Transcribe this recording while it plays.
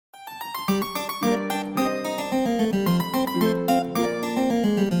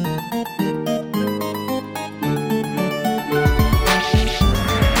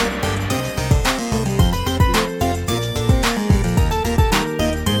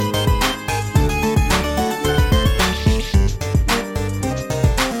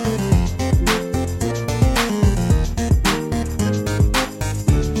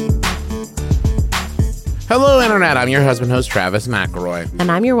Hello, Internet. I'm your husband host, Travis McElroy. And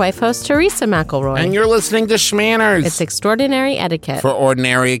I'm your wife host, Teresa McElroy. And you're listening to Schmanners. It's extraordinary etiquette. For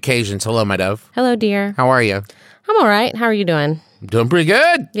ordinary occasions. Hello, my dove. Hello, dear. How are you? I'm all right. How are you doing? Doing pretty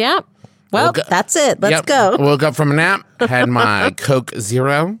good. Yeah. Well, that's it. Let's go. Woke up from a nap, had my Coke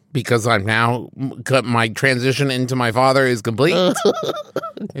Zero, because I'm now, my transition into my father is complete.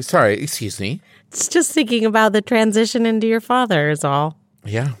 Sorry, excuse me. It's just thinking about the transition into your father is all.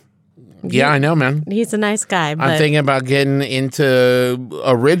 Yeah. Yeah, I know, man. He's a nice guy. But I'm thinking about getting into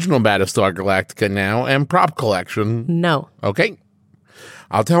original Battlestar Galactica now and prop collection. No. Okay.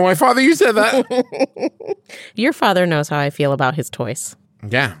 I'll tell my father you said that. Your father knows how I feel about his toys.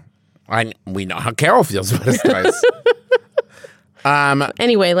 Yeah. We know how Carol feels about his toys.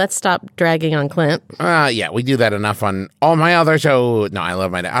 Anyway, let's stop dragging on Clint. Yeah, we do that enough on all my other shows. No, I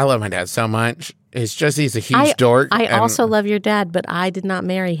love my dad. I love my dad so much. It's just he's a huge dork. I also love your dad, but I did not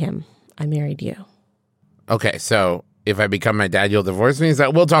marry him. I married you. Okay, so if I become my dad, you'll divorce me? Is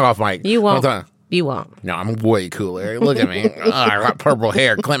that we'll talk off mic. You won't. You won't. No, I'm way cooler. Look at me. I got purple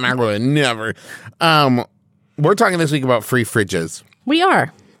hair. Clint McElroy never. We're talking this week about free fridges. We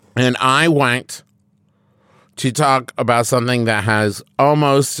are. And I want to talk about something that has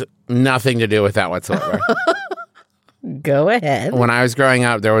almost nothing to do with that whatsoever. Go ahead. When I was growing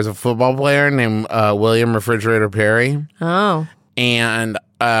up, there was a football player named William Refrigerator Perry. Oh. And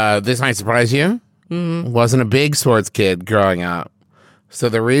this might surprise you. Mm-hmm. Wasn't a big sports kid growing up. So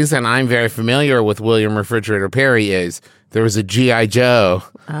the reason I'm very familiar with William Refrigerator Perry is there was a G.I. Joe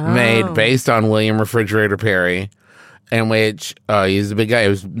made based on William Refrigerator Perry, in which he's a big guy. It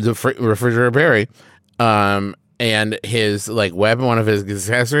was the Refrigerator Perry. And his weapon, one of his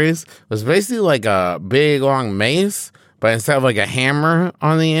accessories, was basically like a big long mace, but instead of like a hammer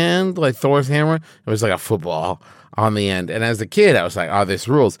on the end, like Thor's hammer, it was like a football on the end. And as a kid, I was like, oh, this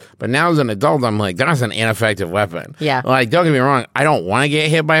rules. But now as an adult, I'm like, that's an ineffective weapon. Yeah. Like, don't get me wrong, I don't want to get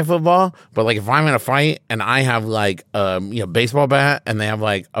hit by a football, but like if I'm in a fight and I have baseball bat and they have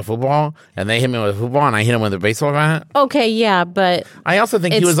like a football and they hit me with a football and I hit them with a baseball bat. Okay, yeah, but I also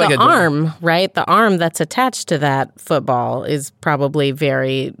think he was like the arm, right? The arm that's attached to that football is probably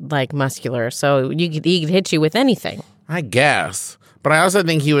very muscular. So he could hit you with anything. I guess. But I also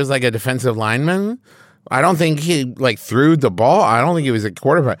think he was like a defensive lineman. I don't think he threw the ball. I don't think he was a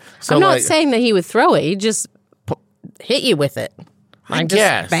quarterback. So I'm not saying that he would throw it. He just hit you with it. I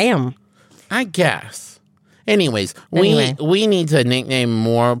guess. Bam. I guess. Anyways, we need to nickname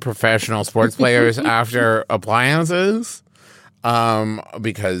more professional sports players after appliances.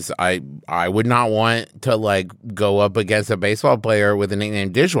 Because I would not want to go up against a baseball player with a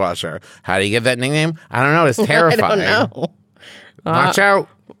nickname dishwasher. How do you get that nickname? I don't know. It's terrifying. I don't know. Watch out.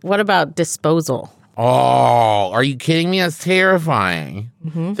 What about disposal? Oh, are you kidding me? That's terrifying.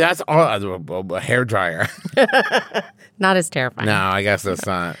 Mm-hmm. That's all a hair dryer. Not as terrifying. No, I guess that's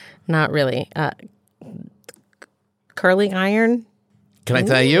not. Not really. Curling iron. Can I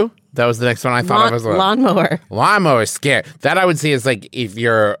tell you? That was the next one I thought of as well. Lawnmower. Lawnmower is scary. That I would see is if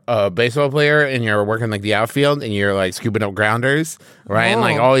you're a baseball player and you're working the outfield and you're scooping up grounders, right? Oh.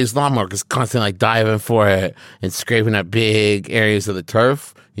 And all these lawnmower is constantly diving for it and scraping up big areas of the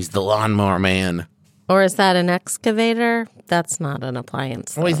turf. He's the lawnmower man. Or is that an excavator? That's not an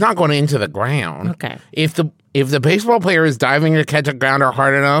appliance. Well, he's not going into the ground. Okay. If the baseball player is diving to catch a grounder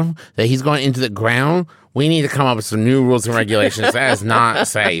hard enough that he's going into the ground, we need to come up with some new rules and regulations. That is not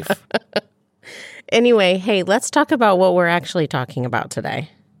safe. Anyway, hey, let's talk about what we're actually talking about today.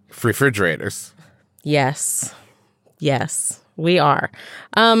 Refrigerators. Yes. Yes, we are.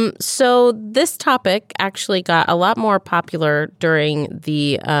 So this topic actually got a lot more popular during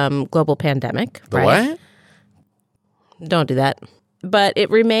the global pandemic. The right? what? Don't do that. But it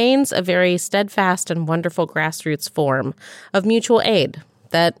remains a very steadfast and wonderful grassroots form of mutual aid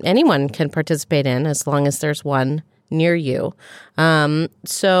that anyone can participate in as long as there's one near you.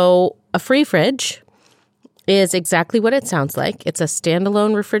 So a free fridge is exactly what it sounds like. It's a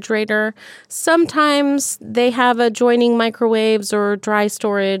standalone refrigerator. Sometimes they have adjoining microwaves or dry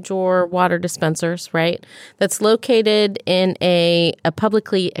storage or water dispensers, right? That's located in a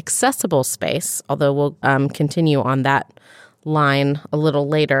publicly accessible space, although we'll continue on that line a little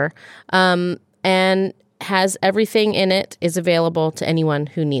later. And has everything in it, is available to anyone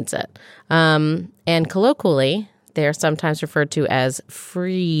who needs it. And colloquially, they're sometimes referred to as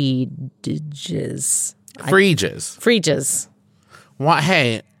fridges. Fridges. What?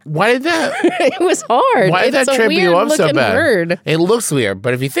 Hey, why did that? It was hard. Why did It's that a trip you up so weird-looking bad? word. It looks weird,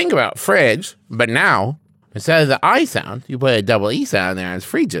 but if you think about fridge, but now instead of the I sound, you put a double E sound there, and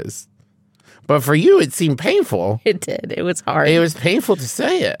it's fridges. But for you, it seemed painful. It did. It was hard. It was painful to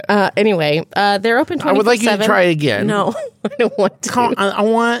say it. Anyway, they're open 24/7. I would like you to try it again. No, I don't want to. Come on, I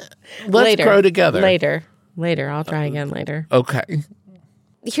want. Let's Later. grow together. Later. I'll try again later. Okay.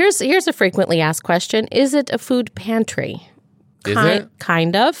 Here's a frequently asked question. Is it a food pantry? Is it?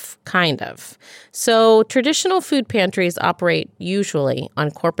 Kind of. So traditional food pantries operate usually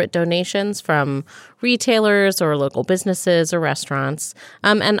on corporate donations from retailers or local businesses or restaurants.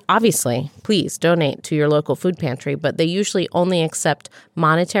 And obviously, please donate to your local food pantry, but they usually only accept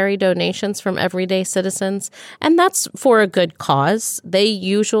monetary donations from everyday citizens. And that's for a good cause. They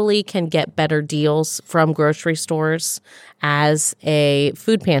usually can get better deals from grocery stores as a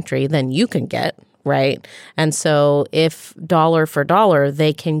food pantry than you can get. Right. And so if dollar for dollar,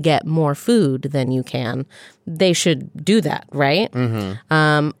 they can get more food than you can, they should do that. Right.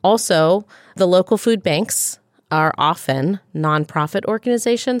 Mm-hmm. Also, the local food banks are often nonprofit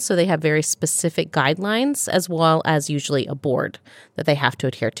organizations. So they have very specific guidelines as well as usually a board that they have to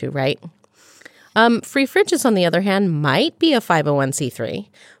adhere to. Right. Free fridges, on the other hand, might be a 501c3,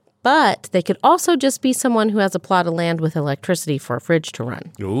 but they could also just be someone who has a plot of land with electricity for a fridge to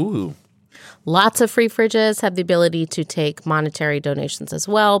run. Ooh. Lots of free fridges have the ability to take monetary donations as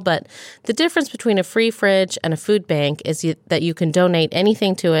well, but the difference between a free fridge and a food bank is that you can donate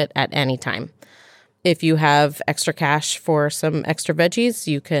anything to it at any time. If you have extra cash for some extra veggies,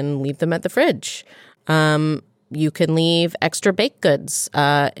 you can leave them at the fridge. You can leave extra baked goods.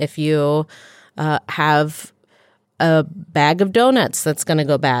 If you have a bag of donuts that's going to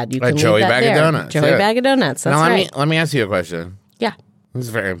go bad, you can leave that there. Joey bag of donuts. That's right. Let me ask you a question. Yeah. This is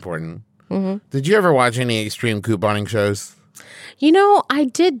very important. Mm-hmm. Did you ever watch any extreme couponing shows? You know, I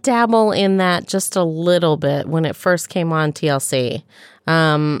did dabble in that just a little bit when it first came on TLC.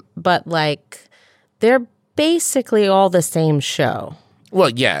 But like, they're basically all the same show. Well,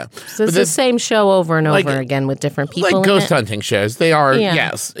 yeah. So it's the same show over and over again with different people. Like ghost hunting shows. They are,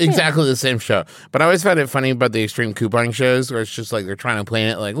 yes, exactly the same show. But I always found it funny about the extreme couponing shows where it's just like they're trying to plan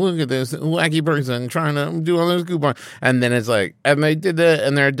it like, look at this wacky person trying to do all those coupons. And then it's like, and they did that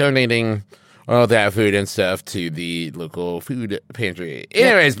and they're donating all that food and stuff to the local food pantry.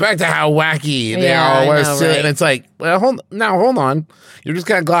 Anyways, back to how wacky they all was. Right? And it's like, well, hold on. You're just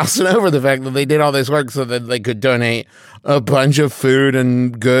kind of glossing over the fact that they did all this work so that they could donate a bunch of food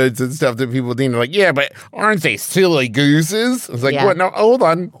and goods and stuff that people need. Like, yeah, but aren't they silly gooses? It's like, what? No, hold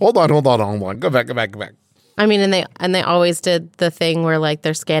on. Go back. I mean, and they always did the thing where like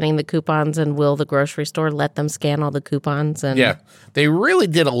they're scanning the coupons, and will the grocery store let them scan all the coupons? And yeah, they really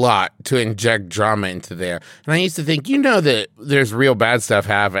did a lot to inject drama into there. And I used to think, that there's real bad stuff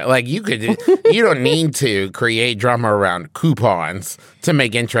happening. Like you don't need to create drama around coupons to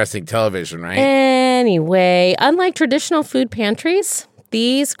make interesting television, right? Anyway, unlike traditional food pantries,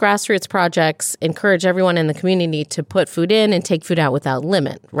 these grassroots projects encourage everyone in the community to put food in and take food out without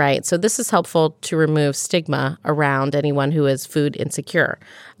limit, right? So this is helpful to remove stigma around anyone who is food insecure.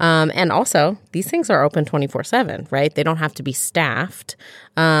 And also, these things are open 24/7, right? They don't have to be staffed.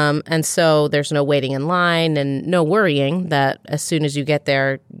 And so there's no waiting in line and no worrying that as soon as you get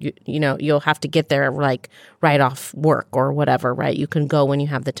there, you'll have to get there like right off work or whatever, right? You can go when you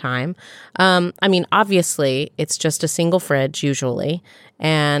have the time. I mean, obviously, it's just a single fridge usually,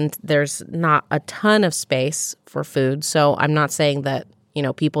 and there's not a ton of space for food. So I'm not saying that,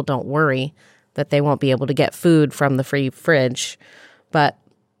 people don't worry that they won't be able to get food from the free fridge, but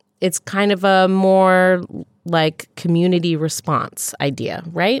it's kind of a more like community response idea,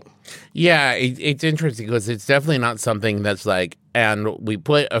 right? Yeah, it's interesting because it's definitely not something that's like, and we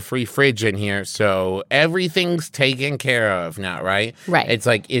put a free fridge in here, so everything's taken care of now, right? Right. It's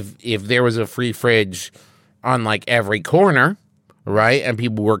like if there was a free fridge on like every corner, right, and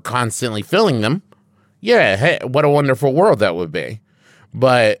people were constantly filling them, yeah, hey, what a wonderful world that would be.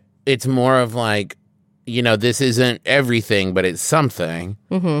 But it's more of like, this isn't everything, but it's something.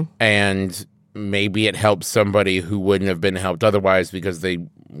 Mm-hmm. And maybe it helps somebody who wouldn't have been helped otherwise because they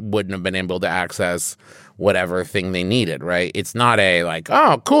wouldn't have been able to access whatever thing they needed, right? It's not a like,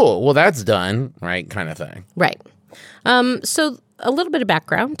 oh, cool, well, that's done, right, kind of thing. Right. So a little bit of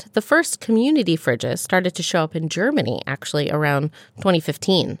background. The first community fridges started to show up in Germany, actually, around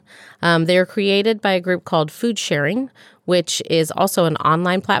 2015. They were created by a group called Food Sharing, which is also an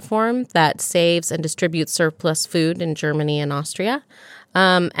online platform that saves and distributes surplus food in Germany and Austria.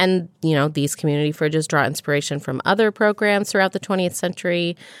 And, these community fridges draw inspiration from other programs throughout the 20th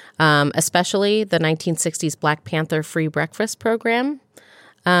century, especially the 1960s Black Panther Free Breakfast program.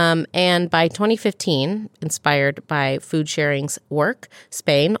 And by 2015, inspired by Food Sharing's work,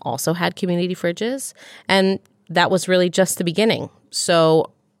 Spain also had community fridges. And that was really just the beginning.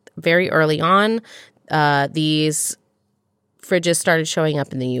 So very early on, these fridges started showing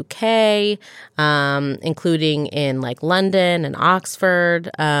up in the UK, including in London and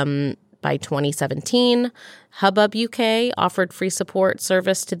Oxford. By 2017, Hubbub UK offered free support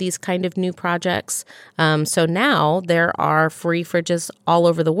service to these kind of new projects. So now there are free fridges all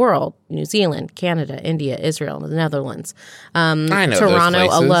over the world: New Zealand, Canada, India, Israel, and the Netherlands. I know Toronto those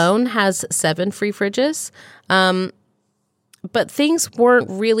places. alone has 7 free fridges. But things weren't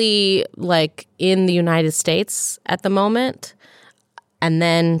really in the United States at the moment. And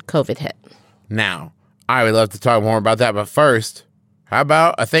then COVID hit. Now, I would love to talk more about that, but first, how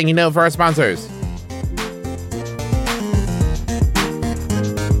about a thank you note for our sponsors?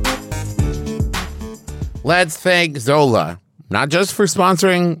 Let's thank Zola, not just for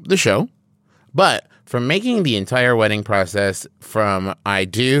sponsoring the show, but for making the entire wedding process from I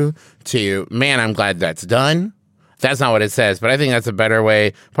do to, man, I'm glad that's done. That's not what it says, but I think that's a better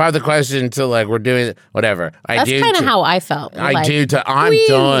way. Part of the question to we're doing it, whatever. That's kind of how I felt. I do to, I'm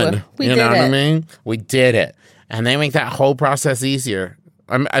done. We you did know what it. I mean? We did it. And they make that whole process easier.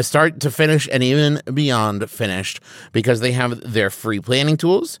 I start to finish and even beyond finished because they have their free planning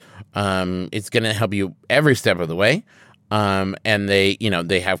tools. It's going to help you every step of the way. And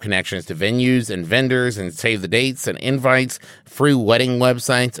they have connections to venues and vendors and save the dates and invites, free wedding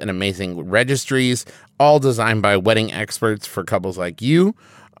websites and amazing registries, all designed by wedding experts for couples like you.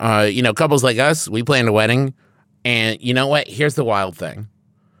 Couples like us, we planned a wedding. And you know what? Here's the wild thing.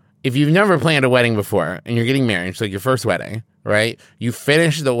 If you've never planned a wedding before and you're getting married, it's your first wedding, right? You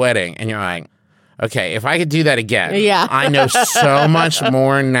finish the wedding and you're like, okay, if I could do that again, yeah. I know so much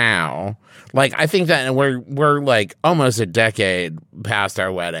more now. I think that we're almost a decade past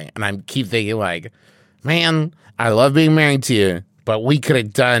our wedding, and I keep thinking man, I love being married to you, but we could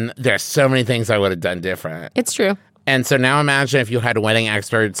have done. There's so many things I would have done different. It's true. And so now imagine if you had wedding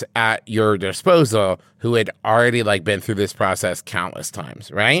experts at your disposal who had already been through this process countless times,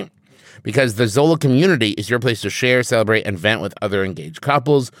 right? Because the Zola community is your place to share, celebrate, and vent with other engaged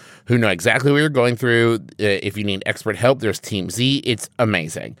couples who know exactly what you're going through. If you need expert help, there's Team Z. It's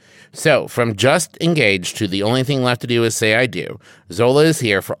amazing. So from just engaged to the only thing left to do is say I do, Zola is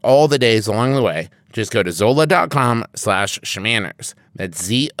here for all the days along the way. Just go to zola.com/schmanners. That's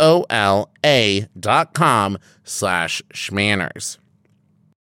ZOLA.com/schmanners.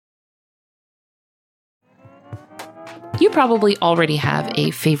 You probably already have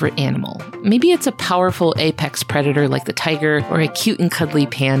a favorite animal. Maybe it's a powerful apex predator like the tiger or a cute and cuddly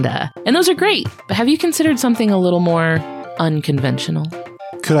panda. And those are great, but have you considered something a little more unconventional?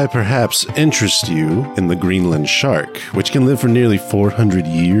 Could I perhaps interest you in the Greenland shark, which can live for nearly 400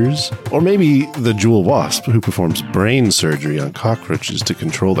 years? Or maybe the jewel wasp, who performs brain surgery on cockroaches to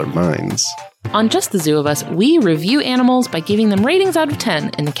control their minds? On Just the Zoo of Us, we review animals by giving them ratings out of 10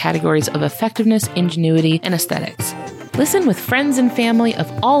 in the categories of effectiveness, ingenuity, and aesthetics. Listen with friends and family of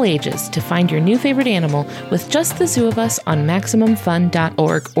all ages to find your new favorite animal with Just the Zoo of Us on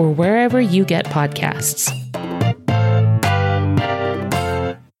MaximumFun.org or wherever you get podcasts.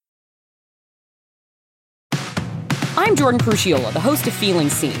 I'm Jordan Crucchiola, the host of Feeling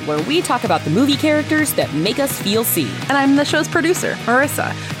Seen, where we talk about the movie characters that make us feel seen. And I'm the show's producer,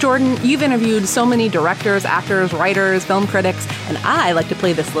 Marissa. Jordan, you've interviewed so many directors, actors, writers, film critics, and I like to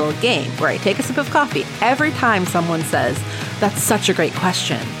play this little game where I take a sip of coffee every time someone says, "That's such a great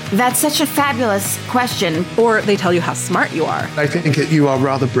question." "That's such a fabulous question." Or they tell you how smart you are. "I think that you are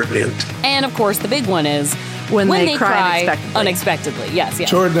rather brilliant." And of course, the big one is when they cry unexpectedly. Yes.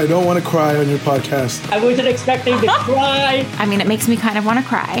 Jordan, I don't want to cry on your podcast. I wasn't expecting to cry. I mean, it makes me kind of want to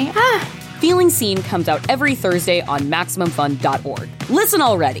cry. Feeling Seen comes out every Thursday on MaximumFun.org. Listen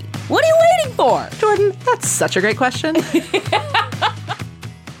already. What are you waiting for? Jordan, that's such a great question.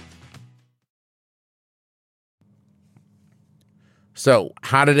 So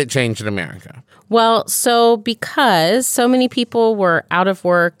how did it change in America? Well, so because so many people were out of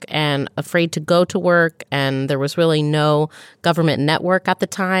work and afraid to go to work, and there was really no government network at the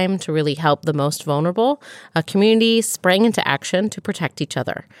time to really help the most vulnerable, a community sprang into action to protect each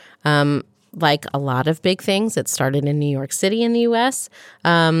other. like a lot of big things, it started in New York City in the U.S.,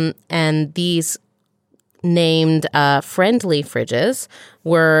 and these named friendly fridges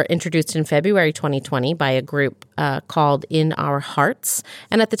were introduced in February 2020 by a group called In Our Hearts.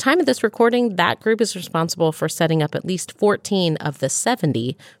 And at the time of this recording, that group is responsible for setting up at least 14 of the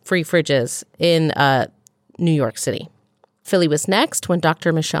 70 free fridges in New York City. Philly was next when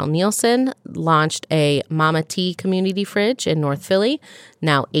Dr. Michelle Nielsen launched a Mama T community fridge in North Philly,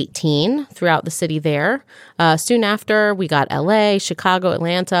 now 18 throughout the city there. Soon after, we got LA, Chicago,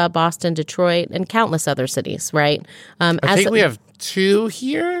 Atlanta, Boston, Detroit, and countless other cities, right? I think we have 2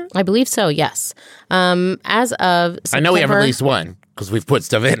 here. I believe so, yes. As of September, I know we have at least 1 because we've put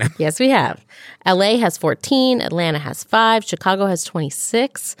stuff in. Yes, we have. LA has 14, Atlanta has 5, Chicago has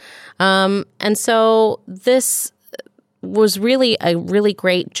 26. And so this was really a really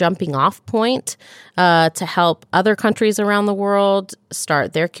great jumping off point to help other countries around the world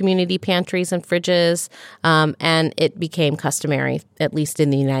start their community pantries and fridges. And it became customary, at least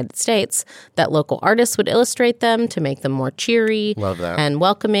in the United States, that local artists would illustrate them to make them more cheery and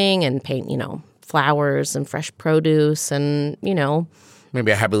welcoming and paint, flowers and fresh produce and,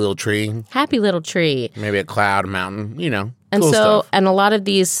 maybe a happy little tree. Happy little tree. Maybe a cloud, mountain, And cool so, stuff. and a lot of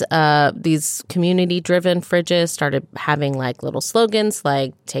these community-driven fridges started having like little slogans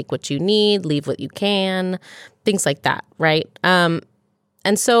like "Take what you need, leave what you can," things like that, right? And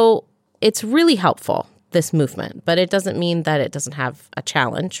so, it's really helpful, this movement, but it doesn't mean that it doesn't have a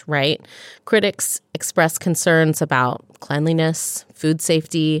challenge, right? Critics express concerns about cleanliness, food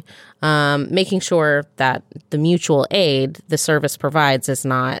safety, making sure that the mutual aid the service provides is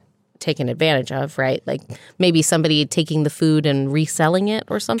not taken advantage of, right? Like maybe somebody taking the food and reselling it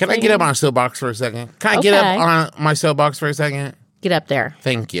or something. Can I get up on a soapbox for a second? Can I get up on my soapbox for a second? Get up there.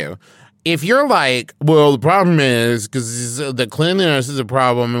 Thank you. If you're like, well, the problem is because the cleanliness is a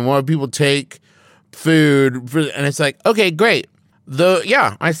problem and why people take food, and it's like, okay, great.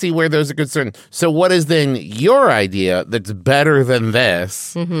 I see where those are concerned. So what is then your idea that's better than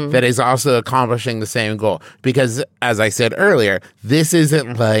this that is also accomplishing the same goal? Because as I said earlier, this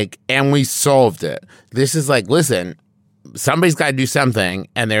isn't like, and we solved it. This is like, listen, somebody's got to do something,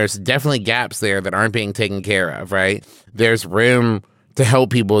 and there's definitely gaps there that aren't being taken care of, right? There's room to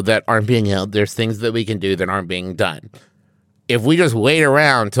help people that aren't being helped. There's things that we can do that aren't being done. If we just wait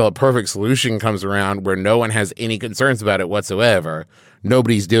around until a perfect solution comes around where no one has any concerns about it whatsoever,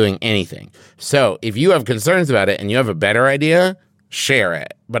 nobody's doing anything. So if you have concerns about it and you have a better idea, share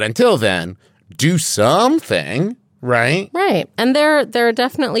it. But until then, do something, right? Right. And there are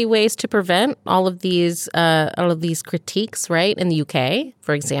definitely ways to prevent all of these critiques, right? In the UK,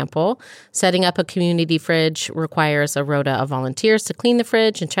 for example, setting up a community fridge requires a rota of volunteers to clean the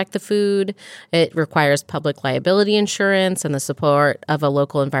fridge and check the food. It requires public liability insurance and the support of a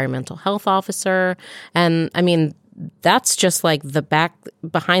local environmental health officer. And I mean, that's just like the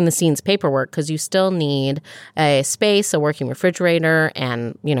behind the scenes paperwork, because you still need a space, a working refrigerator,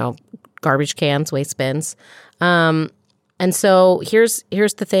 and, garbage cans, waste bins. And so here's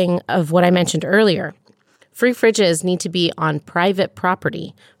the thing of what I mentioned earlier. Free fridges need to be on private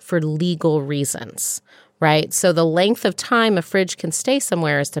property for legal reasons, right? So the length of time a fridge can stay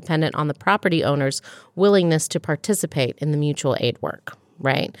somewhere is dependent on the property owner's willingness to participate in the mutual aid work,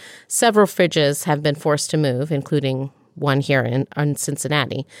 right? Several fridges have been forced to move, including one here in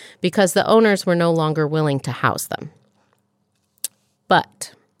Cincinnati, because the owners were no longer willing to house them.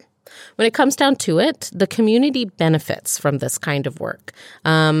 But when it comes down to it, the community benefits from this kind of work.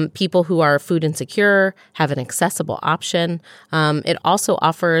 People who are food insecure have an accessible option. It also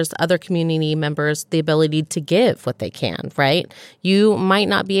offers other community members the ability to give what they can, right? You might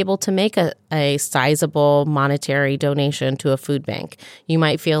not be able to make a sizable monetary donation to a food bank. You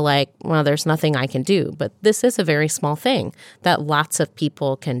might feel like, well, there's nothing I can do, but this is a very small thing that lots of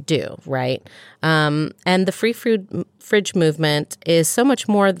people can do, right? And the free food fridge movement is so much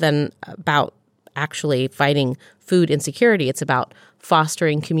more than about actually fighting food insecurity. It's about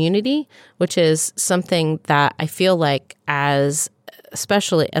fostering community, which is something that I feel like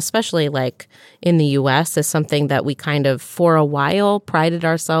especially like in the U.S. is something that we kind of for a while prided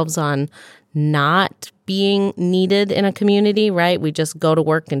ourselves on not being needed in a community, right? We just go to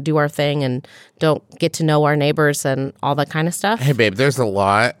work and do our thing and don't get to know our neighbors and all that kind of stuff. Hey, babe, there's a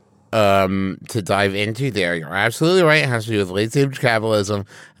lot to dive into there. You're absolutely right. It has to do with late-stage capitalism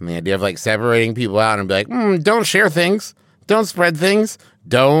and the idea of like separating people out and be like, don't share things. Don't spread things.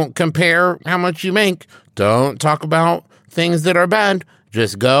 Don't compare how much you make. Don't talk about things that are bad.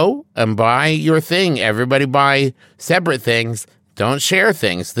 Just go and buy your thing. Everybody buy separate things. Don't share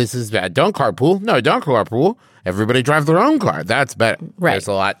things. This is bad. Don't carpool. No, don't carpool. Everybody drive their own car. That's better. Right. There's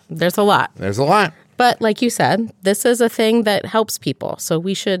a lot. There's a lot. There's a lot. But like you said, this is a thing that helps people. So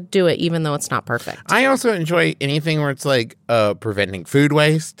we should do it even though it's not perfect. I also enjoy anything where it's like preventing food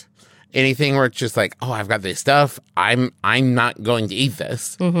waste. Anything where it's just like, oh, I've got this stuff. I'm not going to eat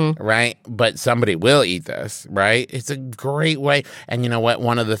this, right? But somebody will eat this, right? It's a great way. And you know what?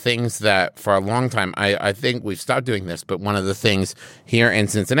 One of the things that for a long time, I think we've stopped doing this, but one of the things here in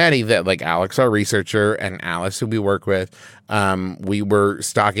Cincinnati that like Alex, our researcher, and Alice, who we work with, we were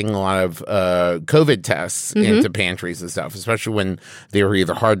stocking a lot of COVID tests into pantries and stuff, especially when they were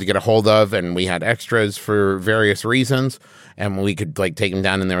either hard to get a hold of and we had extras for various reasons. And we could like take them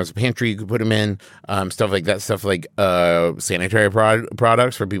down and there was a pantry you could put them in, stuff like that, stuff like sanitary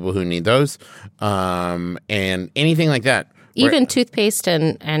products for people who need those, and anything like that. Even toothpaste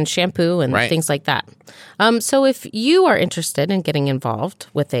and shampoo and things like that. So if you are interested in getting involved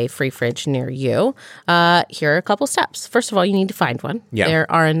with a free fridge near you, here are a couple steps. First of all, you need to find one. Yeah.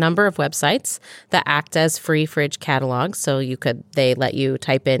 There are a number of websites that act as free fridge catalogs. So they let you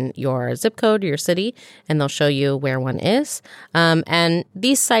type in your zip code or your city, and they'll show you where one is. And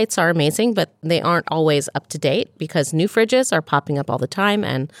these sites are amazing, but they aren't always up to date because new fridges are popping up all the time.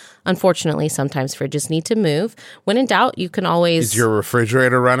 And unfortunately, sometimes fridges need to move. When in doubt, you can always... Is your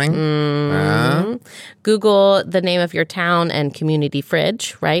refrigerator running? Google the name of your town and community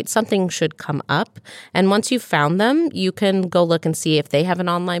fridge, right? Something should come up. And once you've found them, you can go look and see if they have an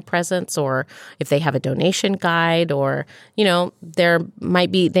online presence or if they have a donation guide or, you know,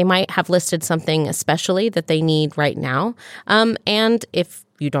 they might have listed something especially that they need right now. And if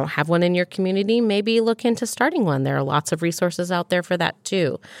you don't have one in your community, maybe look into starting one. There are lots of resources out there for that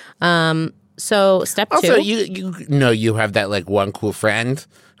too. So step two. Also, you know you have that like one cool friend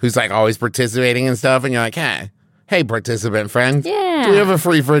who's like always participating and stuff, and you're like, hey, participant friend. Yeah. Do we have a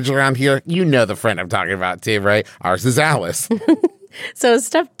free fridge around here? You know the friend I'm talking about too, right? Ours is Alice. So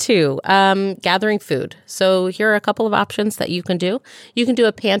step two, gathering food. So here are a couple of options that you can do. You can do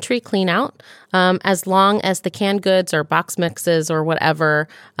a pantry clean out as long as the canned goods or box mixes or whatever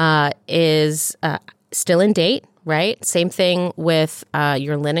is still in date. Right? Same thing with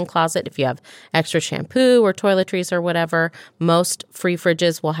your linen closet. If you have extra shampoo or toiletries or whatever, most free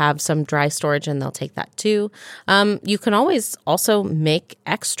fridges will have some dry storage and they'll take that too. You can always also make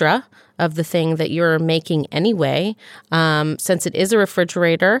extra of the thing that you're making anyway. Since it is a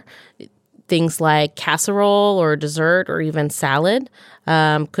refrigerator, things like casserole or dessert or even salad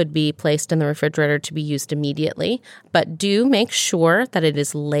could be placed in the refrigerator to be used immediately. But do make sure that it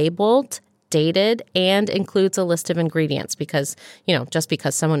is labeled, dated, and includes a list of ingredients because, you know, just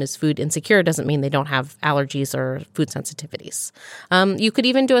because someone is food insecure doesn't mean they don't have allergies or food sensitivities. You could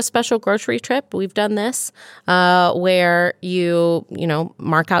even do a special grocery trip. We've done this where you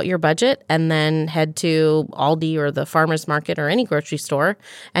mark out your budget and then head to Aldi or the farmer's market or any grocery store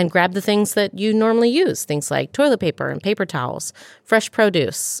and grab the things that you normally use, things like toilet paper and paper towels, fresh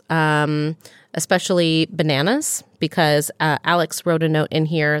produce, especially bananas, because Alex wrote a note in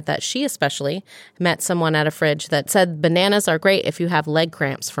here that she especially met someone at a fridge that said bananas are great if you have leg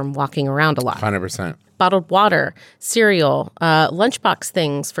cramps from walking around a lot. 100%. Bottled water, cereal, lunchbox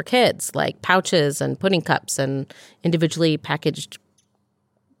things for kids like pouches and pudding cups and individually packaged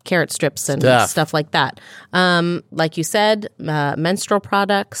carrot strips and stuff like that. Like you said, menstrual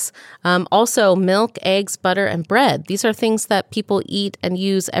products, also milk, eggs, butter, and bread. These are things that people eat and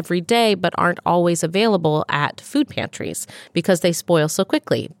use every day but aren't always available at food pantries because they spoil so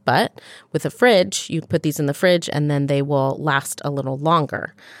quickly. But with a fridge, you put these in the fridge and then they will last a little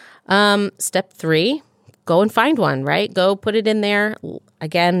longer. Step 3, go and find one, right? Go put it in there.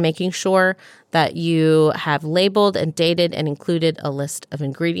 Again, making sure that you have labeled and dated and included a list of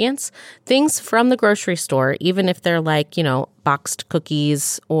ingredients. Things from the grocery store, even if they're like, boxed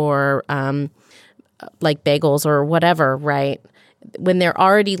cookies or like bagels or whatever, right? When they're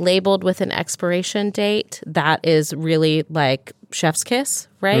already labeled with an expiration date, that is really like chef's kiss,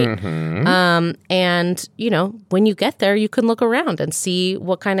 right? Mm-hmm. And, when you get there, you can look around and see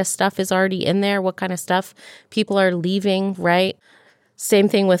what kind of stuff is already in there, what kind of stuff people are leaving, right? Same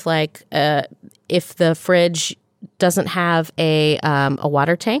thing with like if the fridge doesn't have a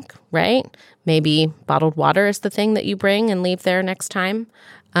water tank, right? Maybe bottled water is the thing that you bring and leave there next time.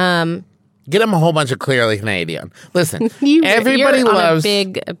 Get them a whole bunch of Clearly Canadian. Listen, everybody you're loves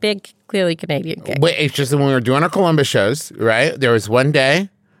a big Clearly Canadian kick. Wait, it's just that when we were doing our Columbus shows, right? There was one day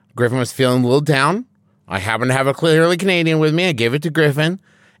Griffin was feeling a little down. I happened to have a Clearly Canadian with me. I gave it to Griffin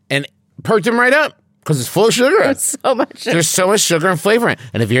and perked him right up. Because it's full of sugar. There's so much sugar. There's so much sugar and flavor in it.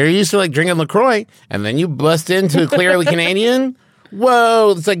 And if you're used to like drinking LaCroix and then you bust into a Clearly Canadian,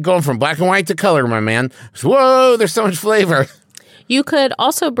 Whoa, it's like going from black and white to color, my man. Whoa, there's so much flavor. You could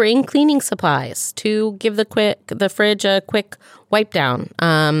also bring cleaning supplies to give the fridge a quick wipe down.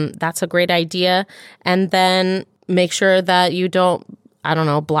 That's a great idea. And then make sure that you don't,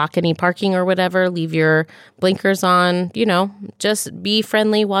 block any parking or whatever. Leave your blinkers on. Just be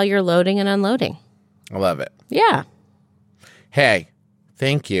friendly while you're loading and unloading. I love it. Yeah. Hey,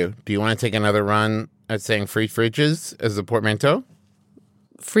 thank you. Do you want to take another run at saying free fridges as a portmanteau?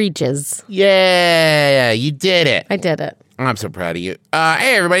 Fridges. Yeah, you did it. I did it. I'm so proud of you.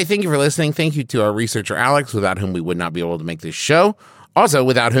 Hey, everybody, thank you for listening. Thank you to our researcher, Alex, without whom we would not be able to make this show. Also,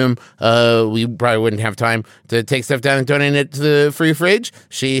 without whom we probably wouldn't have time to take stuff down and donate it to the free fridge.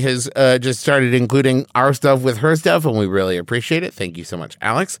 She has just started including our stuff with her stuff, and we really appreciate it. Thank you so much,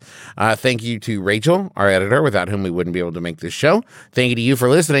 Alex. Thank you to Rachel, our editor, without whom we wouldn't be able to make this show. Thank you to you for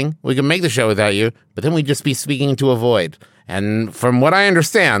listening. We can make the show without you, but then we'd just be speaking to a void. And from what I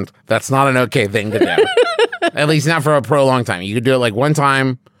understand, that's not an okay thing to do. At least not for a prolonged time. You could do it like one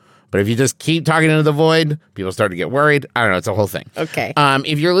time, but if you just keep talking into the void, people start to get worried. I don't know. It's a whole thing. Okay.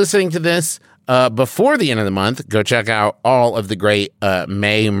 If you're listening to this before the end of the month, go check out all of the great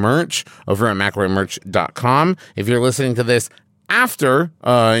May merch over at McElroymerch.com. If you're listening to this after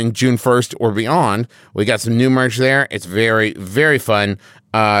in June 1st or beyond, we got some new merch there. It's very, very fun.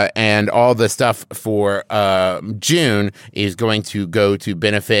 And all the stuff for June is going to go to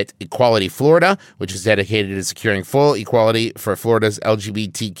benefit Equality Florida, which is dedicated to securing full equality for Florida's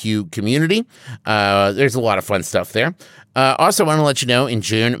LGBTQ community. There's a lot of fun stuff there. Also, I want to let you know, in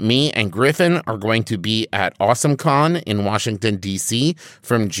June, me and Griffin are going to be at AwesomeCon in Washington, D.C.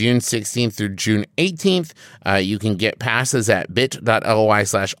 from June 16th through June 18th. You can get passes at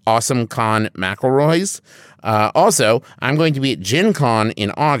bit.ly/AwesomeConMcElroys. Also, I'm going to be at Gen Con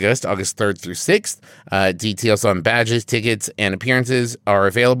in August 3rd through 6th. Details on badges, tickets, and appearances are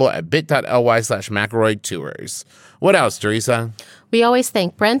available at bit.ly/McElroy Tours. What else, Teresa? We always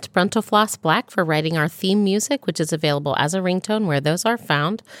thank Brent Bruntofloss Black for writing our theme music, which is available as a ringtone where those are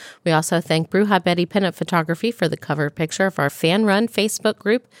found. We also thank Bruja Betty Pinup Photography for the cover picture of our fan-run Facebook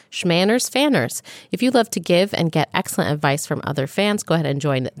group, Schmanners Fanners. If you love to give and get excellent advice from other fans, go ahead and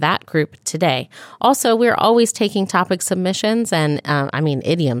join that group today. Also, we're always taking topic submissions and,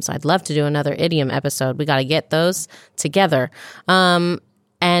 idioms. I'd love to do another idiom episode. We got to get those together.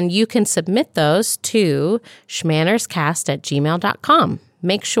 And you can submit those to schmannerscast@gmail.com.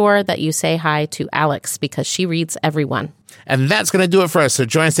 Make sure that you say hi to Alex because she reads everyone. And that's going to do it for us. So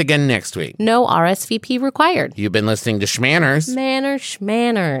join us again next week. No RSVP required. You've been listening to Schmanners.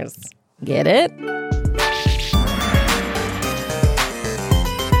 Schmanners. Get it?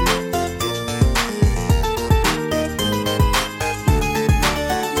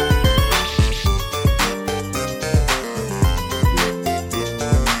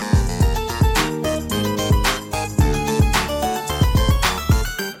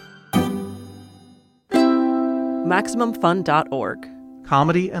 MaximumFun.org.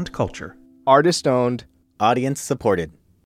 Comedy and culture. Artist owned. Audience supported.